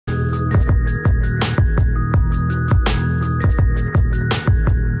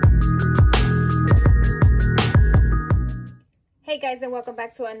welcome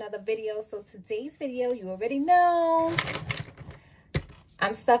back to another video. So today's video, you already know,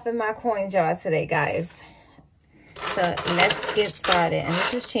 I'm stuffing my coin jar today, guys. So let's get started. And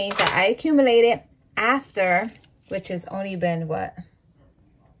this is change that I accumulated after, which has only been what,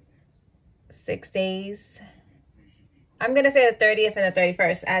 6 days. I'm gonna say the 30th and the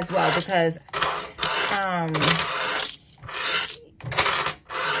 31st as well, because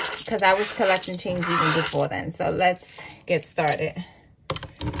I was collecting change even before then. So let's get started.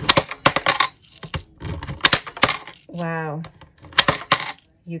 Wow,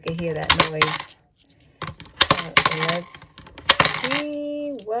 you can hear that noise. So let's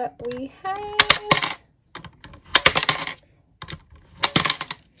see what we have.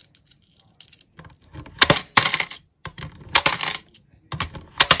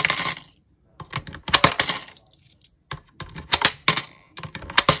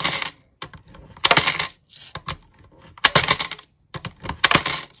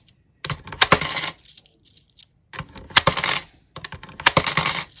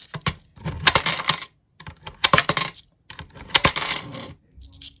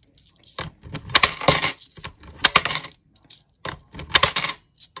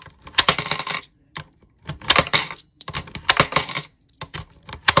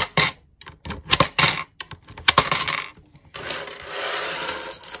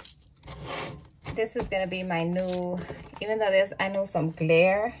 This is gonna be my new, even though there's, I know, some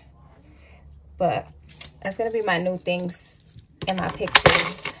glare, but that's gonna be my new things in my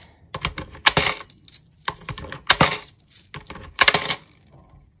pictures.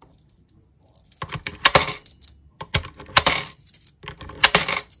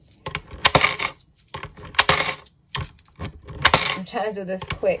 I'm trying to do this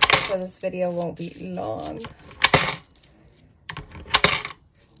quick so this video won't be long.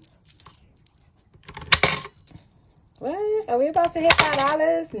 What? Are we about to hit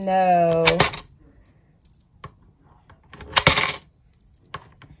 $5? No.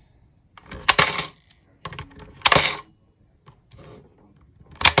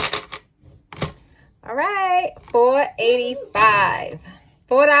 All right, $4.85.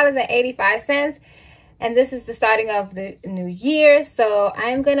 $4.85. And this is the starting of the new year. So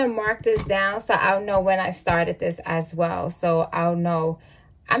I'm going to mark this down so I'll know when I started this as well. So I'll know.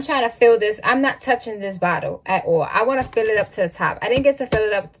 I'm trying to fill this. I'm not touching this bottle at all. I want to fill it up to the top. I didn't get to fill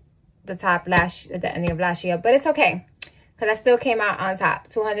it up the top at the ending of last year, but it's okay because I still came out on top,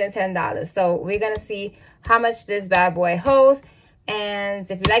 $210. So we're going to see how much this bad boy holds. And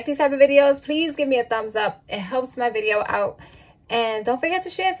if you like these type of videos, please give me a thumbs up. It helps my video out. And don't forget to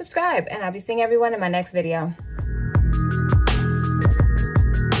share and subscribe. And I'll be seeing everyone in my next video.